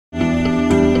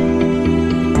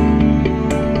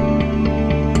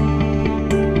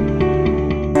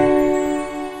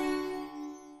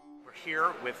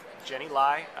Jennie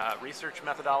Lai, research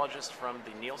methodologist from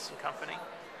the Nielsen Company,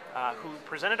 who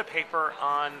presented a paper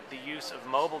on the use of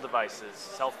mobile devices,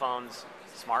 cell phones,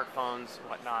 smartphones,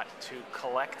 whatnot, to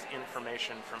collect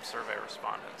information from survey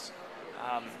respondents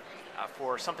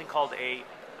for something called a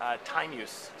time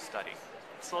use study.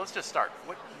 So let's just start.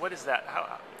 What is that?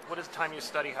 What is time use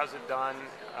study? How's it done?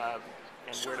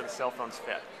 And where do the cell phones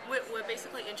fit? We're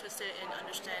basically interested in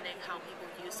understanding how people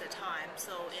use their time.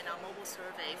 So in our mobile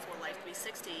survey for Life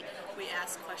 360, we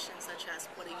ask questions such as,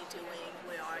 what are you doing?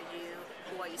 Where are you?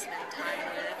 Who are you spending time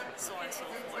with? So on and so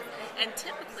forth. And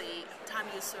typically, time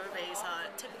use surveys are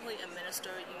typically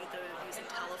administered either using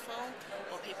telephone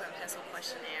or paper and pencil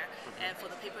questionnaire. And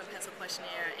for the paper and pencil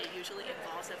questionnaire, it usually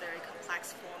involves a very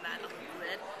complex format of a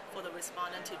grid for the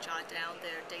respondent to jot down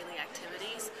their daily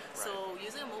activities. Right. So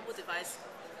using a mobile device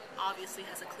obviously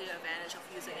has a clear advantage of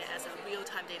using it as a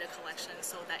real-time data collection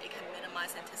so that it can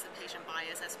minimize anticipation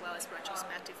bias as well as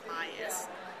retrospective bias.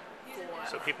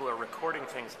 So people are recording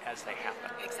things as they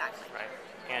happen. Exactly. Right.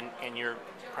 And you're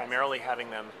primarily having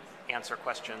them answer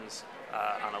questions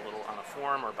on a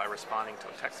form or by responding to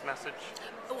a text message?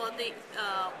 Well,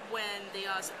 when they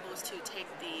are supposed to take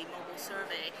the mobile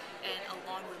survey, and a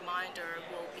long reminder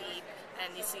will beep,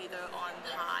 and it's either on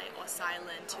high or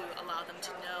silent to allow them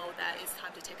to know that it's time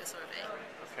to take a survey.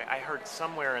 Okay, I heard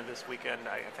somewhere in this weekend,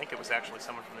 I think it was actually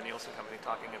someone from the Nielsen Company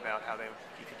talking about how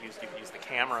you could use the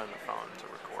camera in the phone to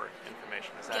record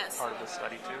information. Is that Yes. part of the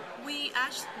study too? We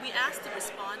asked the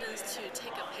respondents to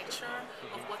take a picture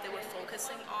of what they were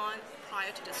focusing on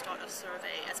prior to the start of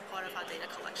survey as part of our data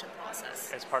collection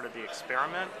process. As part of the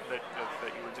experiment that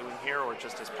you were doing here, or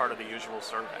just as part of the usual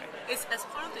survey? It's as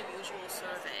part of the usual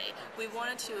survey. We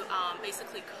wanted to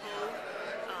basically code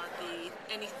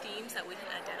any themes that we can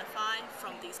identify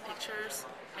from these pictures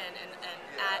and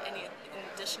add any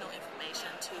additional information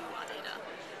to our data.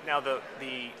 Now,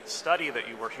 the study that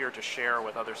you were here to share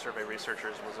with other survey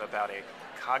researchers was about a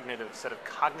set of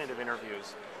cognitive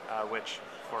interviews, which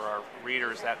for our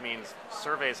readers, that means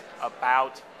surveys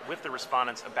with the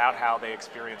respondents about how they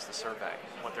experienced the survey,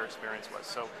 what their experience was.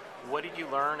 So what did you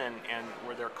learn, and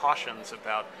were there cautions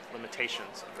about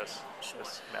limitations of this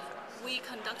method? We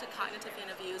conducted cognitive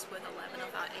interviews with 11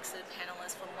 of our exit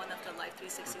panelists from one of the Life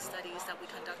 360 studies that we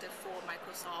conducted for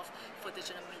Microsoft for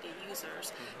digital media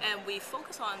users. And we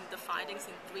focus on the findings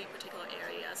in 3 particular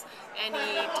areas. Any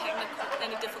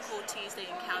difficulties they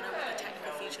encounter with the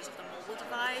technical features of the mobile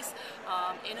device,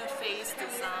 interface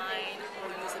design or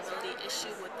usability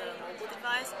issue with the mobile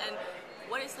device, and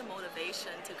what is the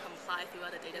motivation to comply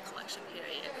throughout the data collection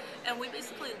period. And we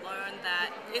basically learned that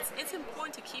it's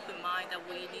important to keep in mind that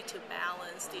we need to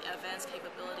balance the advanced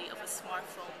capability of a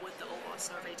smartphone with the overall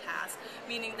survey task,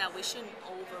 meaning that we shouldn't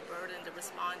overburden the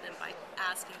respondent by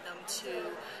asking them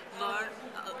to learn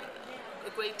a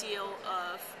great deal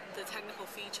of the technical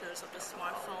features of the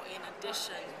smartphone in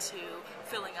addition to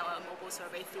filling out a mobile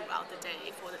survey throughout the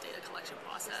day for the data collection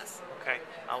process. Okay,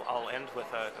 I'll end with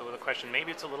a question.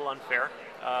 Maybe it's a little unfair,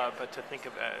 but to think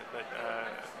about.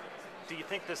 Do you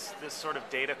think this sort of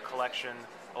data collection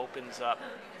opens up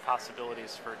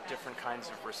possibilities for different kinds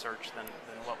of research than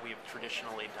what we've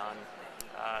traditionally done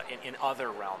in other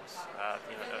realms,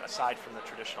 aside from the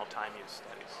traditional time use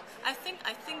studies? I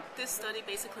think this study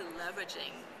basically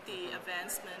leveraging the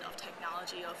advancement of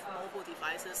technology of mobile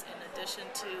devices in addition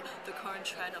to the current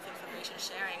trend of information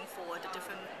sharing for the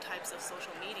different types of social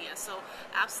media. So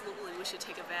absolutely we should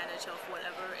take advantage of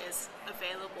whatever is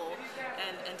available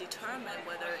and determine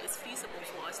whether it's feasible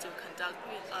for us to conduct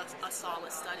a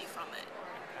solid study from it.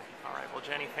 Okay. All right. Well,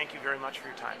 Jennie, thank you very much for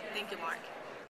your time. Thank you, Mark.